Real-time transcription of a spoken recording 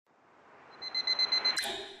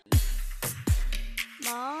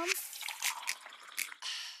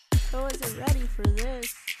I wasn't ready for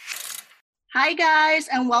this. Hi guys,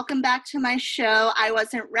 and welcome back to my show. I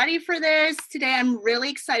wasn't ready for this. Today I'm really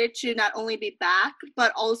excited to not only be back,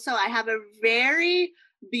 but also I have a very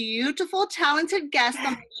beautiful, talented guest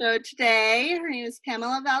on the show today. Her name is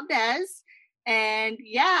Pamela Valdez. And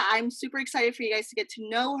yeah, I'm super excited for you guys to get to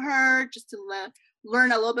know her, just to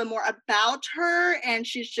learn a little bit more about her. And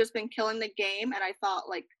she's just been killing the game. And I thought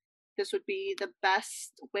like this would be the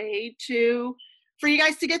best way for you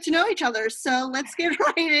guys to get to know each other. So let's get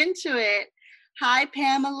right into it. Hi,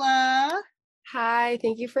 Pamela. Hi,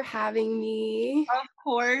 thank you for having me. Of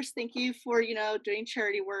course. Thank you for, doing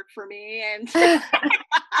charity work for me and coming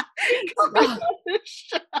on the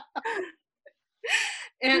show.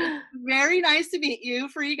 It's very nice to meet you.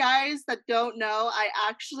 For you guys that don't know, I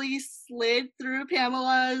actually slid through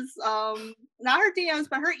Pamela's, not her DMs,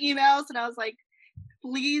 but her emails, and I was like,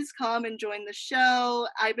 please come and join the show.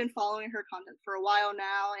 I've been following her content for a while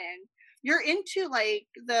now, and you're into like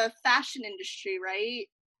the fashion industry, right?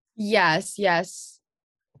 Yes.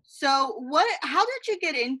 So how did you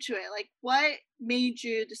get into it? Like what made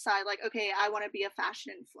you decide like, okay, I want to be a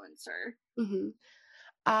fashion influencer? hmm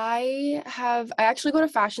I actually go to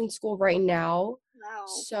fashion school right now. Wow.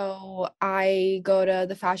 So I go to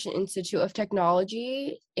the Fashion Institute of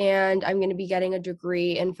Technology, and I'm going to be getting a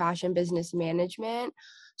degree in fashion business management.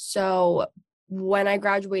 So when I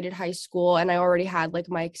graduated high school and I already had like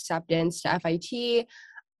my acceptance to FIT,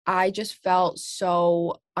 I just felt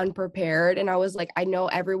so unprepared, and I was like, I know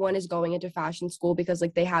everyone is going into fashion school because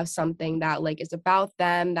like they have something that like is about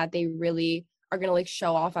them that they really are going to like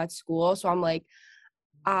show off at school. So I'm like,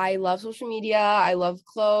 I love social media, I love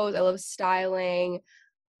clothes, I love styling.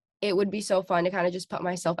 It would be so fun to kind of just put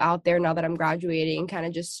myself out there now that I'm graduating and kind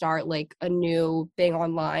of just start like a new thing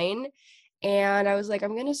online. And I was like,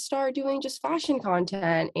 I'm going to start doing just fashion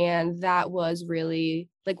content. And that was really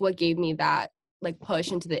like what gave me that like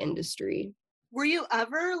push into the industry. Were you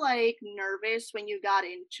ever like nervous when you got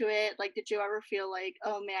into it? Like did you ever feel like,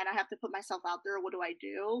 oh man, I have to put myself out there, what do I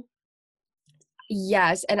do?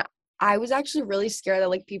 Yes. And I was actually really scared that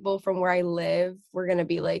like people from where I live were going to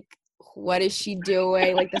be like, what is she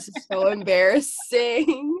doing? Like, this is so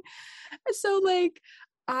embarrassing. So, like,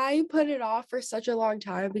 I put it off for such a long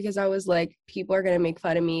time because I was like, people are going to make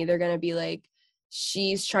fun of me. They're going to be like,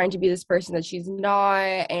 she's trying to be this person that she's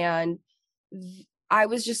not. And I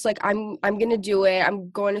was just like, I'm going to do it. I'm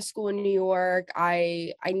going to school in New York.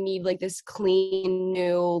 I need like this clean,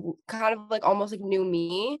 new, kind of like almost like new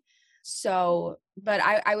me. So, but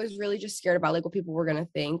I was really just scared about like what people were gonna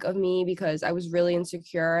think of me because I was really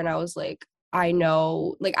insecure, and I was like, I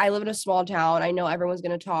know, like I live in a small town. I know everyone's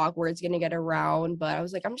gonna talk, word's gonna get around, but I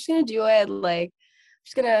was like, I'm just gonna do it. Like,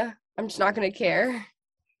 I'm just not gonna care.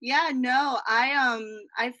 Yeah, no,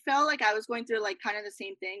 I felt like I was going through like kind of the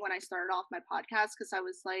same thing when I started off my podcast because I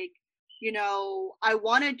was like, I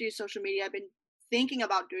want to do social media. I've been thinking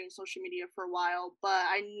about doing social media for a while, but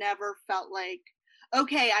I never felt like,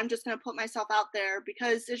 okay, I'm just going to put myself out there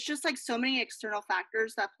because it's just like so many external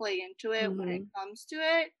factors that play into it when it hmm comes to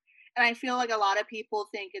it. And I feel like a lot of people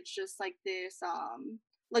think it's just like this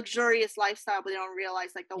luxurious lifestyle, but they don't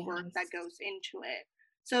realize like the work that Yes. goes into it.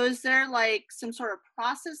 So is there like some sort of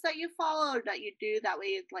process that you follow or that you do that way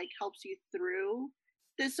it like helps you through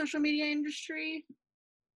the social media industry?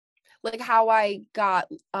 Like how I got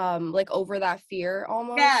like over that fear Yeah,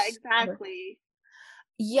 almost. exactly.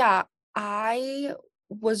 Yeah, I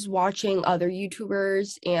was watching other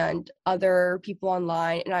YouTubers and other people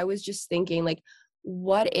online, and I was just thinking, like,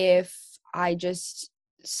 what if I just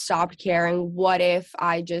stopped caring? What if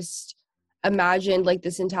I just imagined like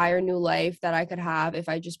this entire new life that I could have if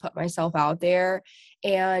I just put myself out there?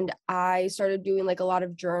 And I started doing like a lot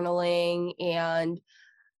of journaling and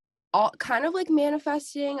all kind of like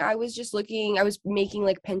manifesting. I was just looking, I was making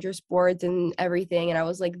like Pinterest boards and everything, and I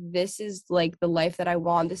was like, this is like the life that I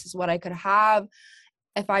want. This is what I could have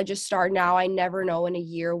if I just start now. I never know in a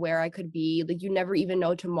year where I could be. Like, you never even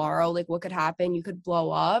know tomorrow like what could happen. You could blow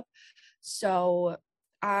up. So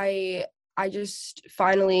i I just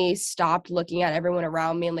finally stopped looking at everyone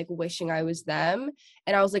around me and like wishing I was them,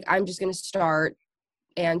 and I was like, I'm just going to start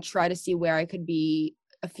and try to see where I could be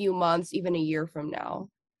a few months, even a year from now.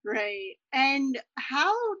 Right. And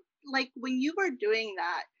how like when you were doing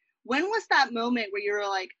that, when was that moment where you were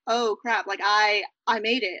like, "Oh crap, like I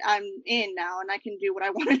made it. I'm in now and I can do what I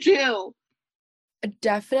want to do."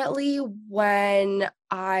 Definitely when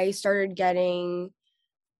I started getting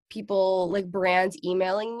people like brands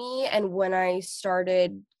emailing me, and when I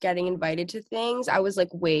started getting invited to things, I was like,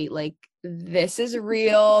 wait, like this is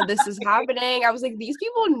real, this is happening. I was like, these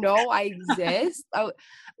people know I exist.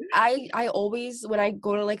 I always, when I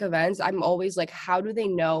go to like events, I'm always like, how do they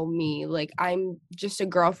know me? Like, I'm just a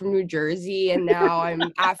girl from New Jersey and now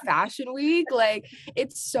I'm at Fashion Week. Like,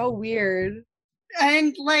 it's so weird.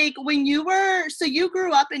 And like when you were, so you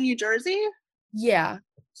grew up in New Jersey? Yeah.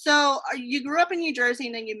 So you grew up in New Jersey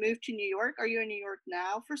and then you moved to New York. Are you in New York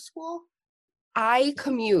now for school? I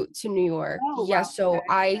commute to New York. Oh, Yeah, wow. so Okay.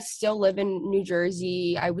 I still live in New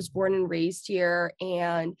Jersey. I was born and raised here,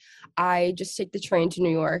 and I just take the train to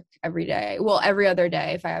New York every day. Well, every other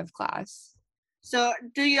day if I have class. So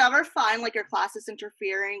do you ever find like your classes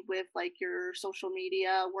interfering with like your social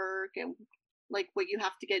media work and like what you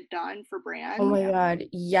have to get done for Oh brand? my God.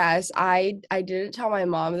 Yes, I didn't tell my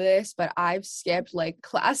mom this, but I've skipped like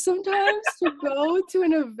class sometimes to go to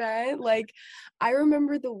an event. Like I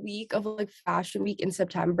remember the week of like Fashion Week in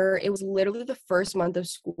September. It was literally the first month of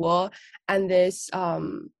school, and this I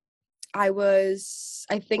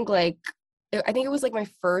think like I think it was like my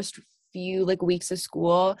first few like weeks of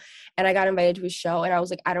school, and I got invited to a show, and I was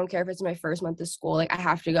like, I don't care if it's my first month of school, like I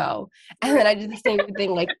have to go. And then I did the same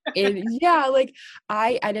thing like yeah, like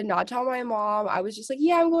I did not tell my mom. I was just like,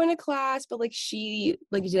 yeah, I'm going to class, but like she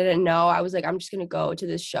like didn't know. I was like, I'm just gonna go to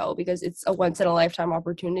this show because it's a once in a lifetime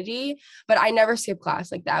opportunity. But I never skip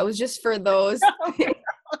class like that. It was just for those.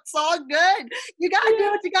 It's all good. You gotta do Yeah.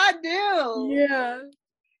 what you gotta do. Yeah.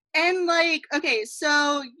 And like, okay,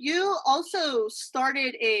 so you also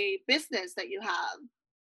started a business that you have.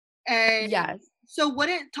 And Yes. so what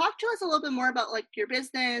it talk to us a little bit more about like your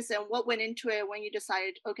business and what went into it when you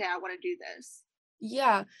decided, okay, I want to do this.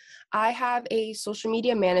 Yeah, I have a social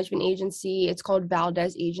media management agency. It's called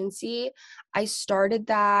Valdez Agency. I started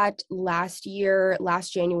that last year,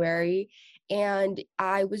 last January, and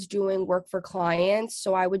I was doing work for clients.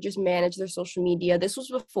 So I would just manage their social media. This was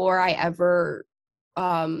before I ever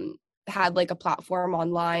um had like a platform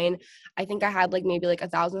online. I think I had like maybe like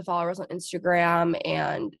 1,000 followers on Instagram,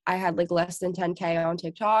 and I had like less than 10K on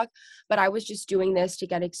TikTok, but I was just doing this to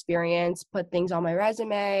get experience, put things on my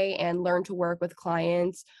resume, and learn to work with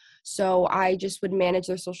clients. So I just would manage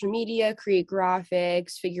their social media, create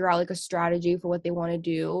graphics, figure out like a strategy for what they want to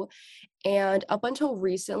do. And up until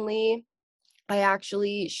recently, I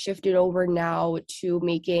actually shifted over now to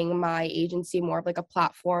making my agency more of like a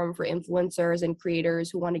platform for influencers and creators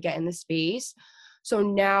who want to get in the space. So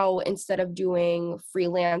now instead of doing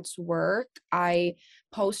freelance work, I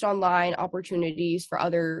post online opportunities for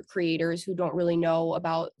other creators who don't really know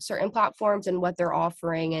about certain platforms and what they're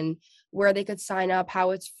offering and where they could sign up,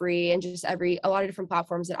 how it's free, and just a lot of different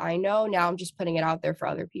platforms that I know. Now I'm just putting it out there for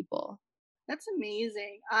other people. That's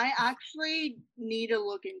amazing. I actually need to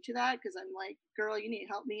look into that because I'm like, girl, you need to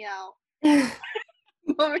help me out.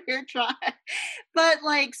 I'm over here trying. But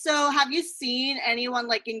like, so have you seen anyone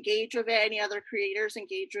like engage with it, any other creators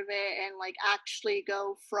engage with it and like actually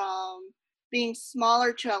go from being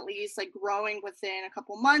smaller to at least like growing within a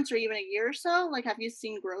couple months or even a year or so? Like, have you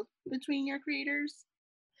seen growth between your creators?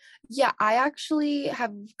 Yeah, I actually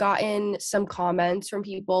have gotten some comments from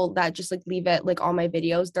people that just like leave it like on my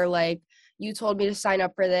videos. They're like, you told me to sign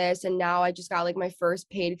up for this, and now I just got like my first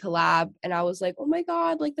paid collab. And I was like, oh my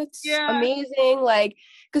God, like that's Yeah. amazing. Like,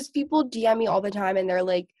 because people DM me all the time and they're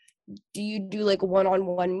like, do you do like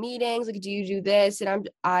one-on-one meetings, like do you do this? And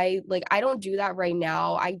I don't do that right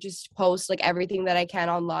now. I just post like everything that I can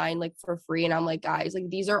online like for free, and I'm like, guys, like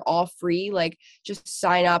these are all free, like just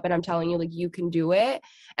sign up, and I'm telling you, like you can do it.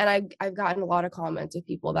 And I've gotten a lot of comments of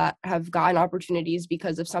people that have gotten opportunities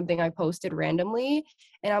because of something I posted randomly,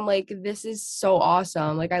 and I'm like, this is so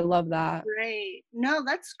awesome, like I love that. Great. No,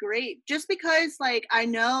 that's great. Just because like I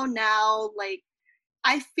know now like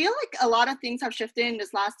I feel like a lot of things have shifted in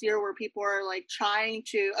this last year where people are like trying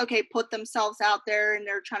to, okay, put themselves out there and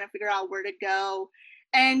they're trying to figure out where to go.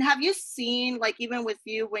 And have you seen, like, even with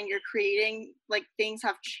you when you're creating, like, things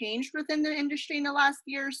have changed within the industry in the last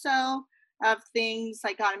year or so? Have things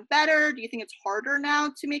like gotten better? Do you think it's harder now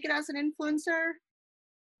to make it as an influencer?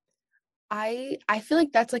 I feel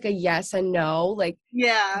like that's like a yes and no. Like,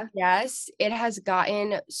 Yeah. yes, it has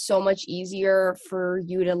gotten so much easier for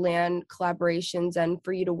you to land collaborations and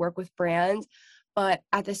for you to work with brands. But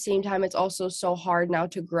at the same time, it's also so hard now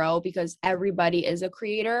to grow because everybody is a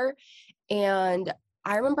creator. And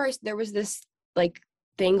I remember there was this like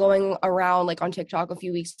thing going around like on TikTok a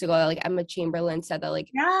few weeks ago that like Emma Chamberlain said that like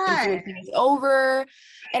Yeah. influencing is over.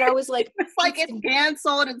 And I was like, It's like it's it's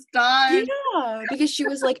canceled, it's done. yeah, because she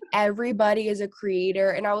was like, everybody is a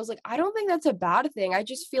creator. And I was like, I don't think that's a bad thing. I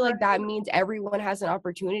just feel like that means everyone has an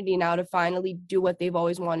opportunity now to finally do what they've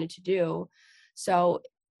always wanted to do. So,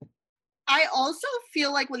 I also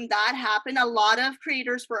feel like when that happened, a lot of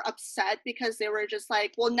creators were upset because they were just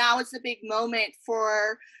like, well, now it's a big moment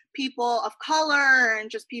for people of color and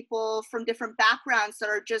just people from different backgrounds that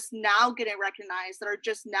are just now getting recognized, that are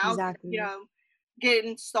just now, exactly.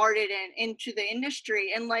 getting started into the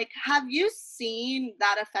industry. And like, have you seen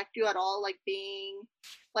that affect you at all? Like being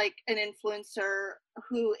like an influencer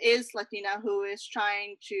who is Latina, who is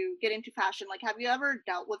trying to get into fashion. Like, have you ever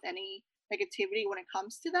dealt with any negativity when it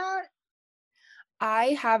comes to that?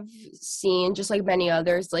 I have seen, just like many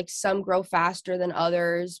others, like some grow faster than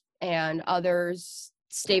others, and others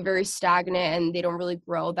stay very stagnant and they don't really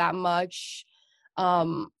grow that much.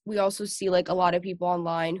 We also see like a lot of people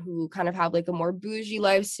online who kind of have like a more bougie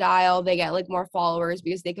lifestyle. They get like more followers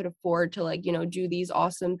because they could afford to like, do these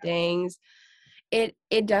awesome things. It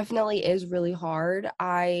definitely is really hard.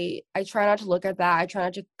 I try not to look at that. I try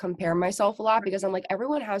not to compare myself a lot because I'm like,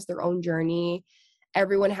 everyone has their own journey.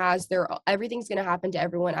 Everyone has everything's going to happen to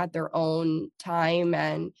everyone at their own time,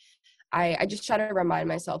 and I just try to remind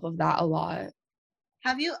myself of that a lot.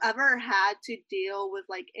 Have you ever had to deal with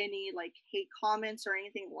like any like hate comments or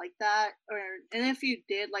anything like that? Or and if you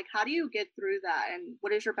did, like how do you get through that? And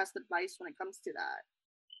what is your best advice when it comes to that?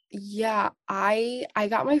 Yeah, I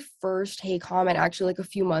got my first hate comment actually like a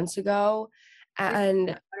few months ago, Or and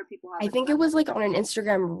other people have I it? think it was like on an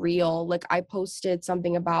Instagram reel. Like I posted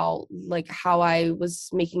something about like how I was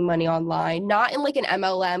making money online, not in like an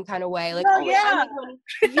MLM kind of way. Like, Oh oh, like I yeah. make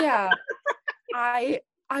money. Yeah. I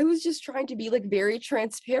I was just trying to be like very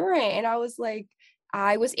transparent, and I was like,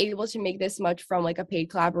 I was able to make this much from like a paid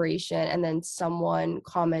collaboration, and then someone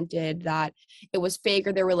commented that it was fake,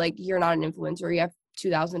 or they were like, you're not an influencer, you have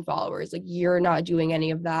 2,000 followers, like you're not doing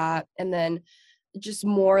any of that. And then just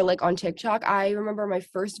more like on TikTok. I remember my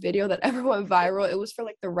first video that ever went viral. It was for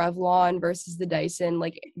like the Revlon versus the Dyson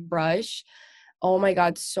like brush. Oh my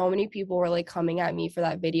God, so many people were like coming at me for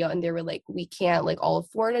that video, and they were like, we can't like all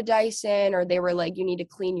afford a Dyson, or they were like, you need to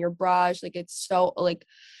clean your brush. Like it's so like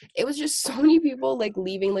it was just so many people like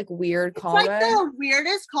leaving like weird It's like comments. the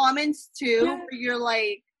weirdest comments too, Yeah. where you're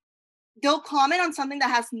like, they'll comment on something that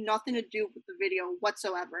has nothing to do with the video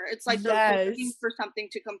whatsoever. It's like they're looking Yes. for something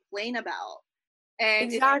to complain about.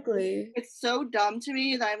 And Exactly. it's so dumb to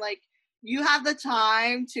me that I'm like, you have the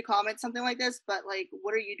time to comment something like this, but like,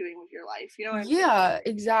 what are you doing with your life? You know what I'm saying? Yeah,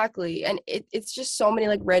 exactly. And it's just so many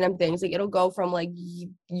like random things. Like it'll go from like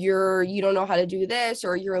you don't know how to do this,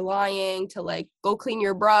 or you're lying, to like go clean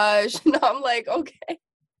your brush. And I'm like, okay.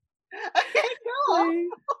 Okay, no.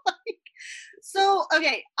 Like, So,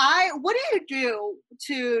 okay, I what do you do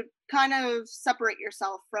to kind of separate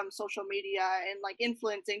yourself from social media and like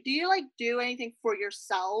influencing? Do you like do anything for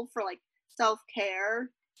yourself for like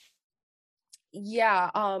self-care? yeah,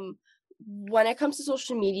 when it comes to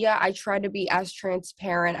social media, I try to be as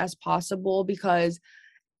transparent as possible because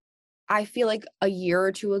I feel like a year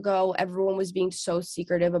or two ago, everyone was being so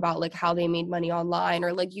secretive about like how they made money online,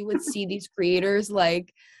 or like you would see these creators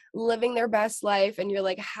like living their best life, and you're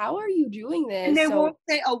like, how are you doing And this? they So won't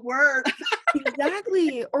say a word.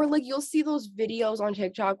 exactly. Or like you'll see those videos on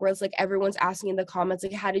TikTok where it's like everyone's asking in the comments,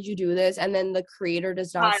 like, how did you do this? And then the creator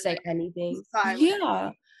does not say Silent. anything. Silent.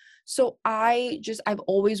 Yeah. So I've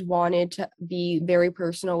always wanted to be very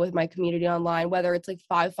personal with my community online, whether it's like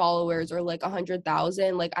 5 followers or like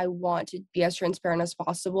 100,000. Like I want to be as transparent as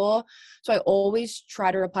possible. So I always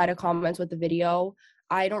try to reply to comments with the video.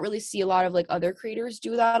 I don't really see a lot of like other creators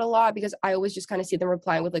do that a lot because I always just kind of see them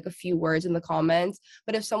replying with like a few words in the comments.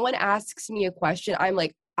 But if someone asks me a question, I'm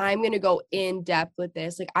like, I'm going to go in depth with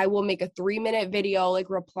this. Like I will make a 3-minute video like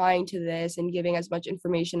replying to this and giving as much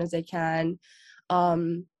information as I can.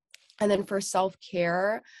 Um and then for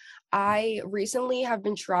self-care, I recently have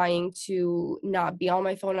been trying to not be on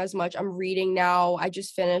my phone as much. I'm reading now. I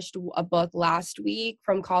just finished a book last week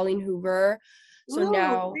from Colleen Hoover. So Ooh, what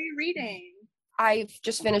now are you reading? I've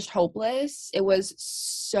just finished Hopeless. It was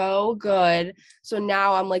so good. So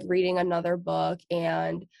now I'm like reading another book,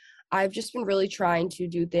 and I've just been really trying to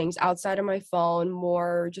do things outside of my phone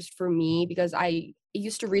more just for me because I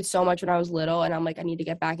used to read so much when I was little, and I'm like, I need to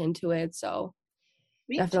get back into it. So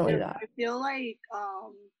Me definitely too. that. I feel like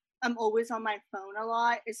I'm always on my phone a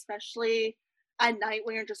lot, especially at night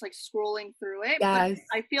when you're just like scrolling through it. But Yes.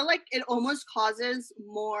 I feel like it almost causes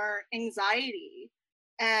more anxiety.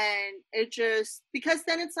 and it just because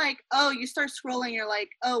then it's like, oh, you start scrolling, you're like,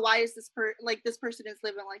 oh, why is this person is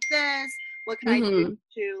living like this? What can I do Mm-hmm.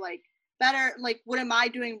 to like better, like what am I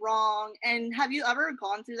doing wrong? And have you ever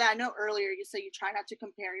gone through that? I know earlier you said you try not to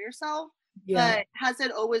compare yourself, Yeah. but has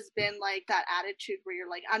it always been like that attitude where you're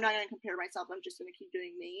like, I'm not going to compare myself, I'm just going to keep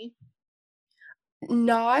doing me?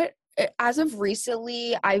 Not as of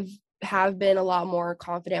recently, I've have been a lot more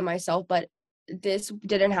confident in myself, but this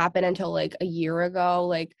didn't happen until like a year ago.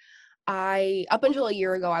 Like I up until a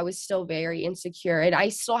year ago, I was still very insecure and I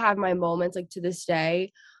still have my moments like to this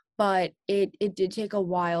day, but it did take a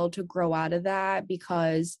while to grow out of that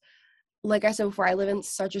because like I said before, I live in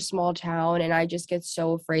such a small town and I just get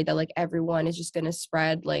so afraid that like everyone is just gonna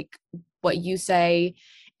spread like what you say.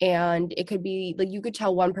 And it could be like you could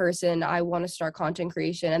tell one person I want to start content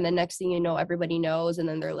creation, and then next thing you know, everybody knows, and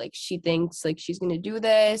then they're like, she thinks like she's gonna do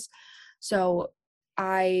this. So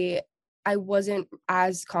I I wasn't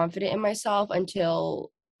as confident in myself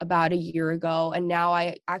until about a year ago. And now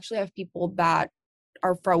I actually have people that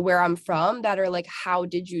are from where I'm from that are like, how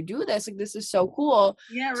did you do this? Like this is so cool.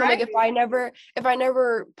 Yeah, So I'm like, right. if I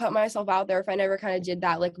never put myself out there, if I never kind of did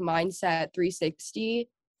that like mindset 360,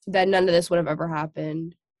 then none of this would have ever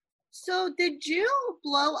happened. So did you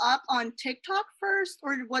blow up on TikTok first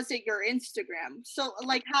or was it your Instagram? So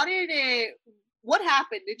like how did it what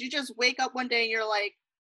happened? Did you just wake up one day and you're like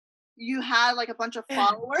you had like a bunch of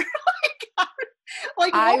followers?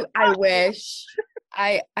 Like what I wish.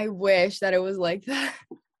 I wish that it was like that.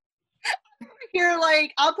 you're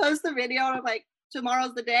like I'll post the video and I'm like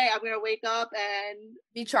tomorrow's the day I'm going to wake up and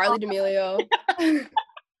Be Charlie D'Amelio.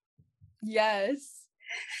 Yes.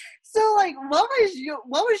 so like what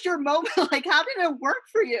was your moment like how did it work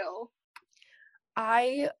for you?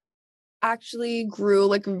 I actually grew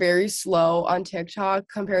like very slow on TikTok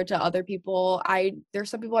compared to other people. There's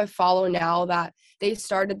some people I follow now that they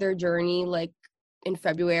started their journey like in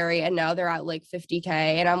February and now they're at like 50K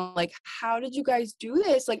and I'm like, how did you guys do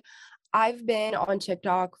this? Like I've been on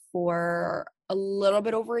TikTok for a little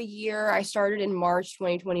bit over a year. I started in March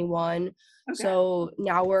 2021. Okay. So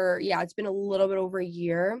now it's been a little bit over a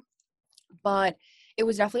year, but it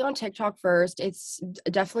was definitely on TikTok first. It's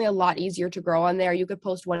definitely a lot easier to grow on there. You could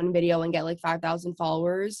post one video and get like 5,000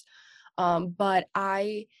 followers. But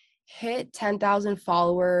I hit 10,000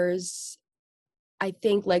 followers, I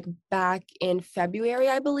think like back in February,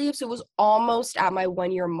 I believe. So it was almost at my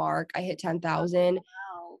 1 year mark. I hit 10,000. Wow.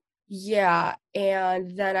 Yeah.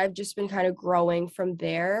 And then I've just been kind of growing from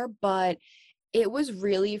there. But it was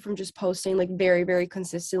really from just posting like very, very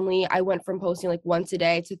consistently. I went from posting like once a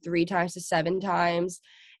day to 3 times to 7 times.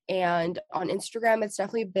 And on Instagram, it's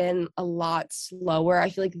definitely been a lot slower. I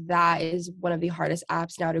feel like that is one of the hardest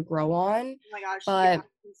apps now to grow on. Oh my gosh, yeah, But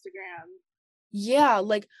Instagram. yeah,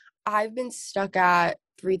 like I've been stuck at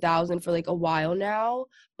 3,000 for like a while now,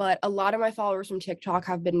 but a lot of my followers from TikTok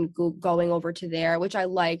have been going over to there, which I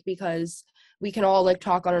like because we can all like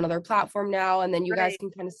talk on another platform now, and then you guys Right.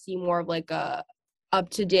 can kind of see more of like a up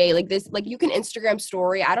to date like this. Like you can Instagram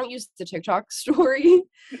story. I don't use the TikTok story,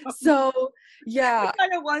 so I yeah,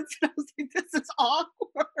 kind of once and I was like, this is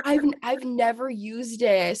awkward. I've never used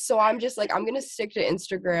it, so I'm just like I'm gonna stick to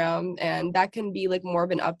Instagram, and that can be like more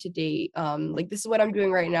of an up to date. Like this is what I'm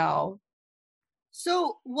doing right now.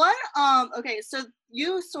 So what okay, so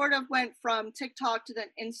you sort of went from TikTok to then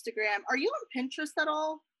Instagram. Are you on Pinterest at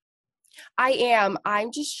all? I am.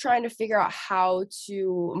 I'm just trying to figure out how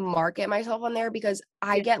to market myself on there because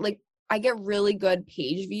Yeah. I get really good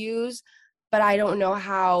page views, but I don't know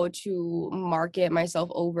how to market myself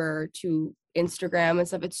over to Instagram and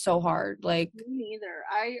stuff. It's so hard. Like Me neither.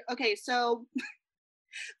 I okay, so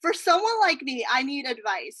for someone like me, I need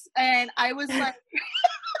advice. And I was like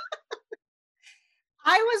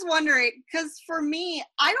I was wondering because for me,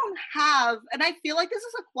 I don't have, and I feel like this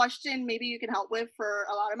is a question maybe you can help with for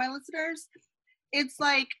a lot of my listeners. It's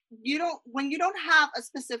like when you don't have a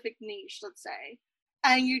specific niche, let's say,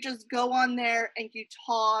 and you just go on there and you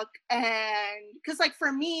talk, and because like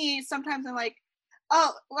for me, sometimes I'm like,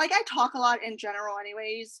 oh, like I talk a lot in general,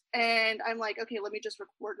 anyways, and I'm like, okay, let me just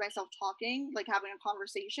record myself talking, like having a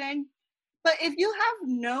conversation. But if you have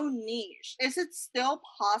no niche, is it still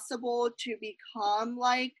possible to become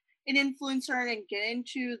like an influencer and get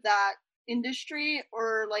into that industry?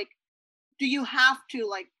 Or like, do you have to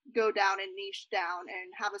like go down and niche down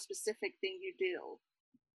and have a specific thing you do?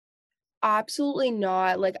 absolutely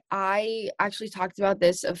not. Like I actually talked about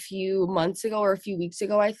this a few months ago or a few weeks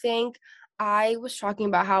ago, I think. I was talking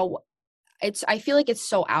about how I feel like it's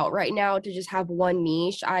so out right now to just have one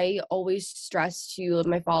niche. I always stress to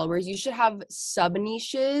my followers, you should have sub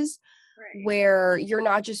niches Right. where you're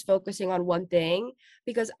not just focusing on one thing,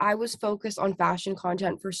 because I was focused on fashion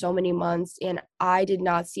content for so many months and I did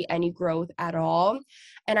not see any growth at all.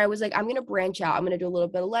 And I was like, I'm going to branch out. I'm going to do a little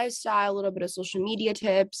bit of lifestyle, a little bit of social media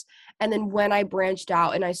tips. And then when I branched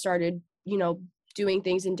out and I started, doing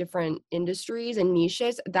things in different industries and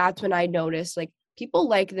niches, that's when I noticed like people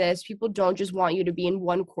like this. People don't just want you to be in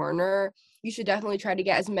one corner. You should definitely try to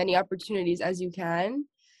get as many opportunities as you can.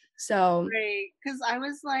 So, Right, because I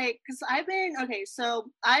was like, because I've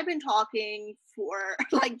been talking for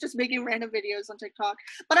like just making random videos on TikTok,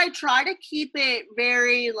 but I try to keep it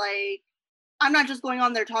very like I'm not just going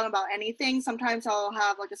on there talking about anything. Sometimes I'll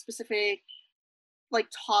have like a specific like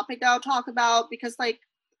topic that I'll talk about because like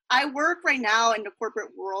I work right now in the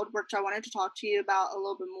corporate world, which I wanted to talk to you about a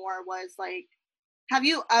little bit more was like have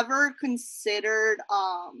you ever considered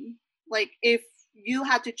like if you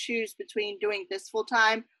had to choose between doing this full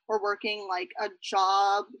time or working like a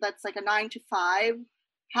job that's like a 9 to 5,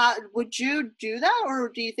 how would you do that or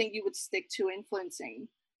do you think you would stick to influencing?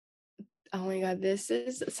 oh my God, this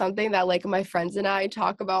is something that like my friends and I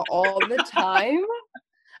talk about all the time.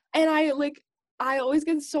 And I always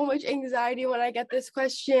get so much anxiety when I get this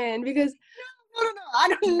question because No, no, no. I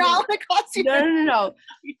do you not want to cause you no, no, no, no.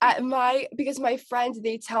 anxiety. Because my friends,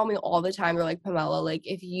 they tell me all the time, they're like, Pamela, like,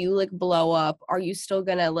 if you like blow up, are you still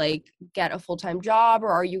gonna like get a full-time job or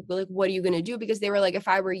are you like, what are you gonna do? Because they were like, if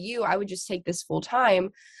I were you, I would just take this full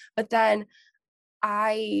time. But then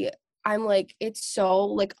I I'm like, it's so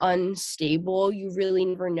like unstable. You really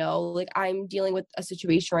never know. Like I'm dealing with a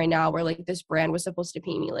situation right now where like this brand was supposed to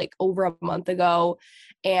pay me like over a month ago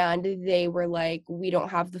and they were like, we don't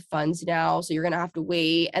have the funds now, so you're gonna have to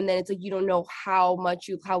wait. And then it's like you don't know how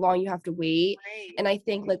long you have to wait. Right. And I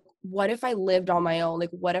think like what if I lived on my own? Like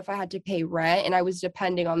what if I had to pay rent and I was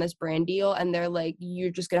depending on this brand deal and they're like, you're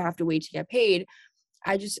just gonna have to wait to get paid.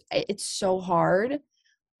 It's so hard.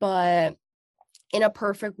 But in a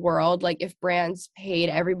perfect world, like if brands paid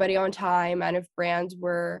everybody on time and if brands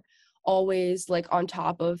were always like on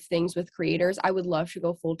top of things with creators, I would love to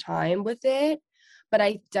go full time with it. But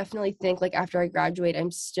I definitely think like after I graduate,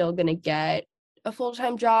 I'm still going to get a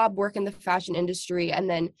full-time job, work in the fashion industry, and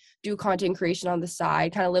then do content creation on the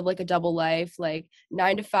side, kind of live like a double life, like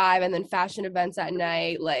 9 to 5 and then fashion events at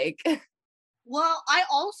night. Like, Well, I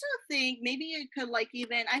also think maybe it could like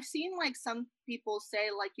even I've seen like some people say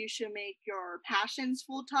like you should make your passions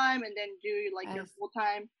full time and then do like your yes. full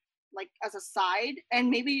time like as a side and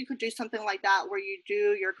maybe you could do something like that where you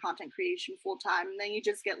do your content creation full time and then you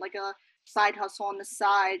just get like a side hustle on the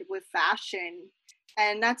side with fashion.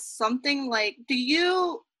 And that's something like do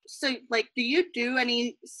you do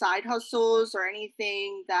any side hustles or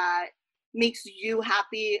anything that makes you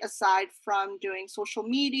happy aside from doing social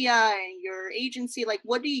media and your agency? Like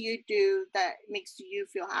what do you do that makes you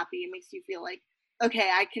feel happy and makes you feel like okay,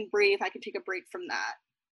 I can breathe, I can take a break from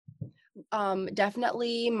that?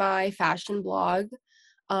 Definitely my fashion blog.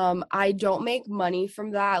 I don't make money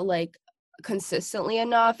from that like consistently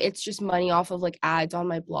enough. It's just money off of like ads on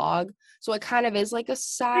my blog. So it kind of is like a You're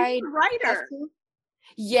side a writer. hustle.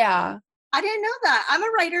 Yeah. I didn't know that. I'm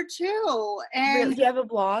a writer too. Really? And You have a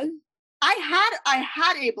blog? I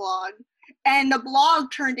had a blog and the blog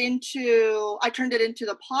I turned it into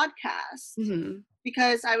the podcast Hmm.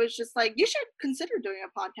 because I was just like, you should consider doing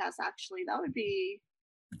a podcast actually. That would be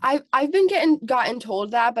I've been gotten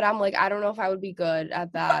told that, but I'm like, I don't know if I would be good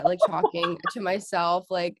at that, like talking to myself.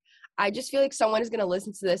 Like, I just feel like someone is gonna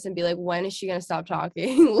listen to this and be like, when is she gonna stop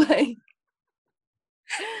talking? Like,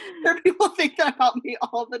 sure people think that about me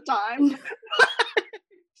all the time.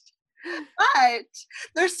 But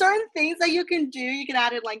there's certain things that you can do. You can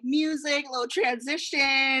add in like music, little transition,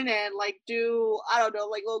 and like do I don't know,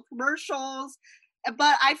 like little commercials.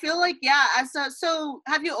 But I feel like yeah. So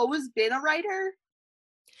have you always been a writer?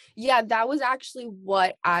 yeah, that was actually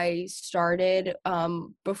what I started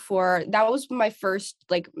before. That was my first,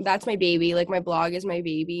 like, that's my baby. Like, my blog is my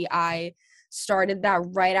baby. I started that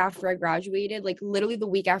right after I graduated, like literally the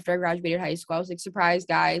week after I graduated high school. I was like, surprise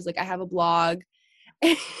guys, like I have a blog.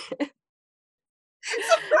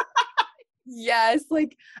 Yes,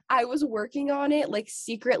 like I was working on it like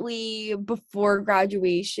secretly before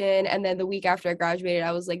graduation. And then the week after I graduated,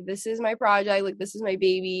 I was like, this is my project, like this is my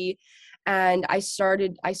baby. And I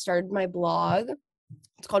started my blog.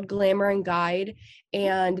 It's called Glamour and Guide.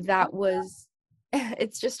 And that was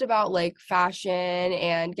it's just about like fashion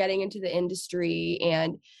and getting into the industry.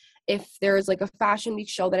 And if there's like a fashion week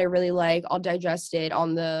show that I really like, I'll digest it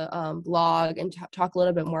on the blog and talk a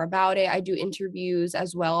little bit more about it. I do interviews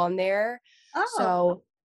as well on there. Oh, So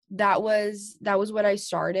that was when I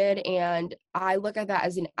started, and I look at that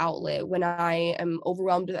as an outlet. When I am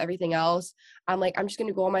overwhelmed with everything else, I'm like, I'm just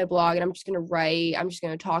gonna go on my blog and I'm just gonna write. I'm just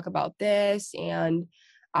gonna talk about this. And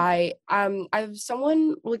I have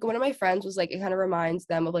someone, like, one of my friends was like, it kind of reminds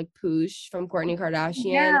them of like Poosh from Kourtney Kardashian,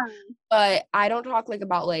 Yeah. but I don't talk like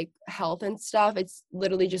about like health and stuff. It's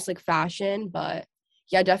literally just like fashion. But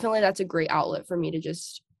yeah, definitely that's a great outlet for me to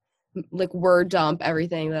just like word dump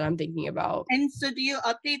everything that I'm thinking about. And so do you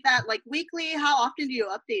update that like weekly? How often do you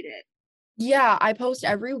update it? Yeah, I post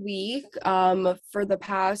every week. For the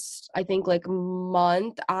past, I think like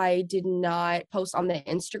month, I did not post on the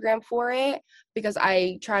Instagram for it because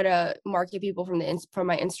I try to market people from from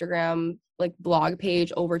my Instagram like blog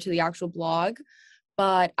page over to the actual blog,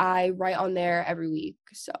 but I write on there every week.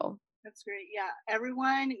 So That's great. Yeah,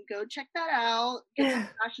 everyone go check that out. Get some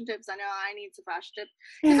fashion tips. I know I need some fashion tips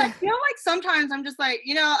because I feel like sometimes I'm just like,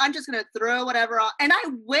 I'm just gonna throw whatever on. And I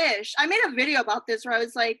wish I made a video about this where I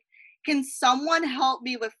was like, can someone help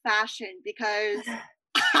me with fashion because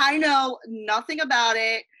I know nothing about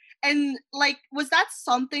it. And like, was that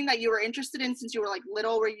something that you were interested in since you were like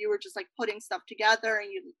little, where you were just like putting stuff together and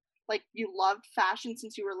you loved fashion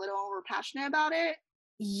since you were little and were passionate about it?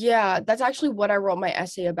 Yeah, that's actually what I wrote my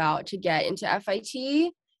essay about to get into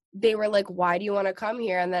FIT. They were like, "Why do you want to come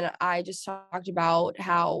here?" And then I just talked about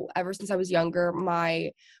how ever since I was younger,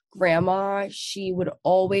 my grandma, she would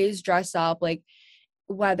always dress up like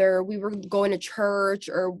whether we were going to church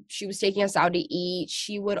or she was taking us out to eat,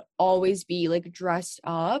 she would always be like dressed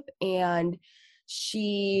up, and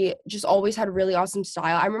she just always had really awesome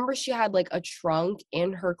style. I remember she had like a trunk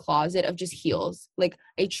in her closet of just heels, like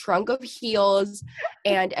a trunk of heels.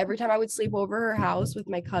 And every time I would sleep over her house with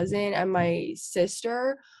my cousin and my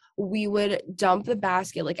sister, we would dump the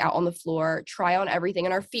basket like out on the floor, try on everything,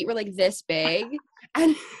 and our feet were like this big.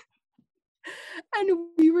 And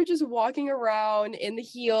we were just walking around in the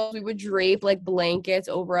heels. We would drape like blankets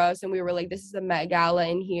over us, and we were like, this is the Met Gala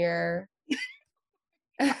in here.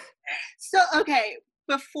 So, okay,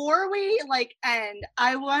 before we like end,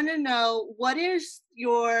 I want to know what is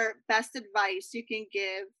your best advice you can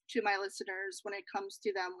give to my listeners when it comes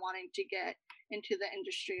to them wanting to get into the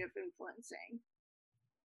industry of influencing?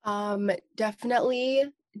 Definitely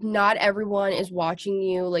not everyone is watching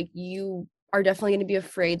you. Like, you are definitely going to be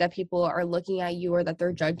afraid that people are looking at you or that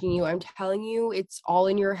they're judging you. I'm telling you, it's all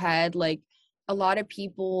in your head. Like, a lot of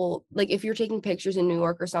people, like, if you're taking pictures in New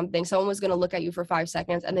York or something, someone was going to look at you for 5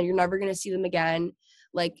 seconds and then you're never going to see them again.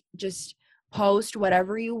 Like, just post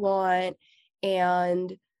whatever you want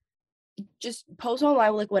and just post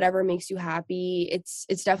online like whatever makes you happy. It's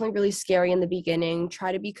definitely really scary in the beginning.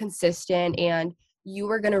 Try to be consistent, and you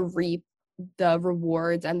are going to reap the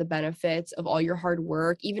rewards and the benefits of all your hard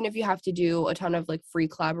work. Even if you have to do a ton of like free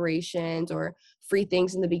collaborations or free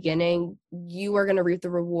things in the beginning, you are going to reap the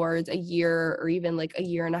rewards a year or even like a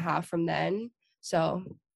year and a half from then. So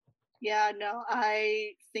Yeah, no,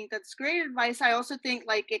 I think that's great advice. I also think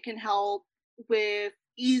like it can help with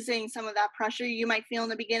easing some of that pressure you might feel in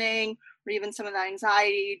the beginning, or even some of that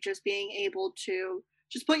anxiety, just being able to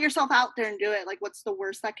just put yourself out there and do it. Like, what's the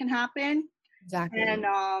worst that can happen? And exactly.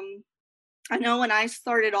 I know when I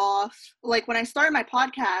started off, like when I started my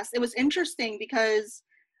podcast, it was interesting because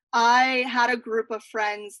I had a group of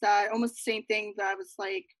friends that almost the same thing, that I was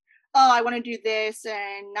like, oh, I want to do this,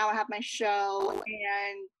 and now I have my show,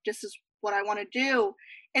 and this is what I want to do.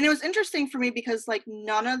 And it was interesting for me because like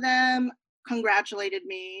none of them congratulated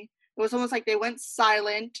me. It was almost like they went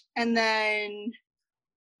silent, and then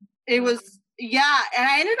it was, yeah, and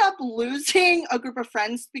I ended up losing a group of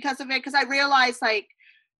friends because of it, because I realized like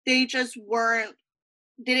they just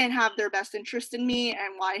didn't have their best interest in me,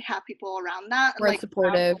 and why have people around that, Weren't like around,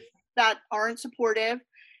 supportive. that aren't supportive.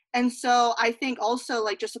 And so I think also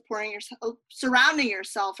like just supporting yourself, surrounding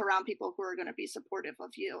yourself around people who are going to be supportive of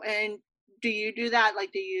you. And do you do that?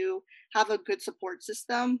 Like, do you have a good support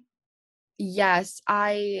system? Yes,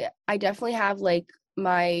 I definitely have like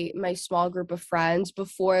my small group of friends.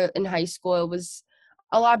 Before in high school it was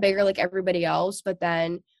a lot bigger like everybody else, but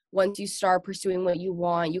then once you start pursuing what you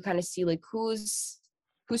want, you kind of see like who's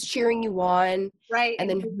cheering you on, Right,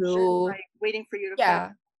 and and then who's just who, like waiting for you to fall. yeah,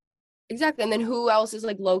 exactly. And then who else is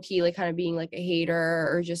like low key like kind of being like a hater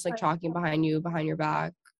or just like Right. talking behind you behind your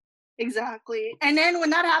back. Exactly. And then when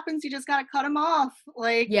that happens, you just got to cut them off.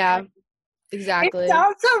 Like, Yeah, it exactly.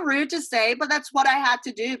 sounds so rude to say, but that's what I had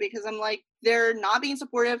to do, because I'm like, they're not being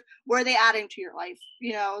supportive. Where are they adding to your life?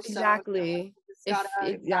 So Exactly. you just If gotta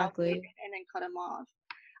evaluate exactly. it and then cut them off.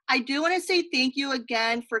 I do want to say thank you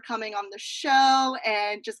again for coming on the show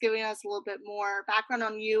and just giving us a little bit more background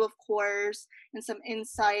on you, of course, and some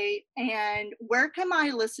insight. And where can my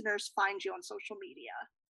listeners find you on social media?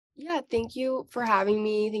 Yeah, thank you for having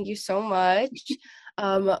me. Thank you so much.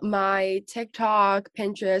 My TikTok,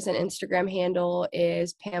 Pinterest, and Instagram handle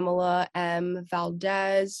is Pamela M.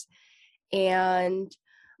 Valdez. And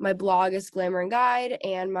my blog is Glamour and Guide,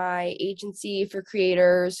 and my agency for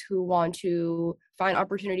creators who want to find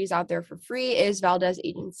opportunities out there for free is Valdez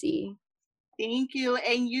Agency. Thank you.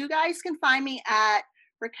 And you guys can find me at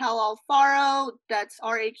Raquel Alfaro. That's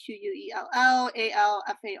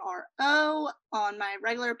RAQUELLALFARO on my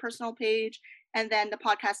regular personal page. And then the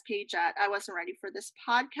podcast page at I Wasn't Ready for This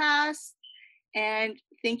Podcast. And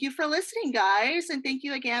thank you for listening, guys. And thank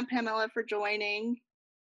you again, Pamela, for joining.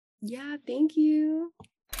 Yeah, thank you.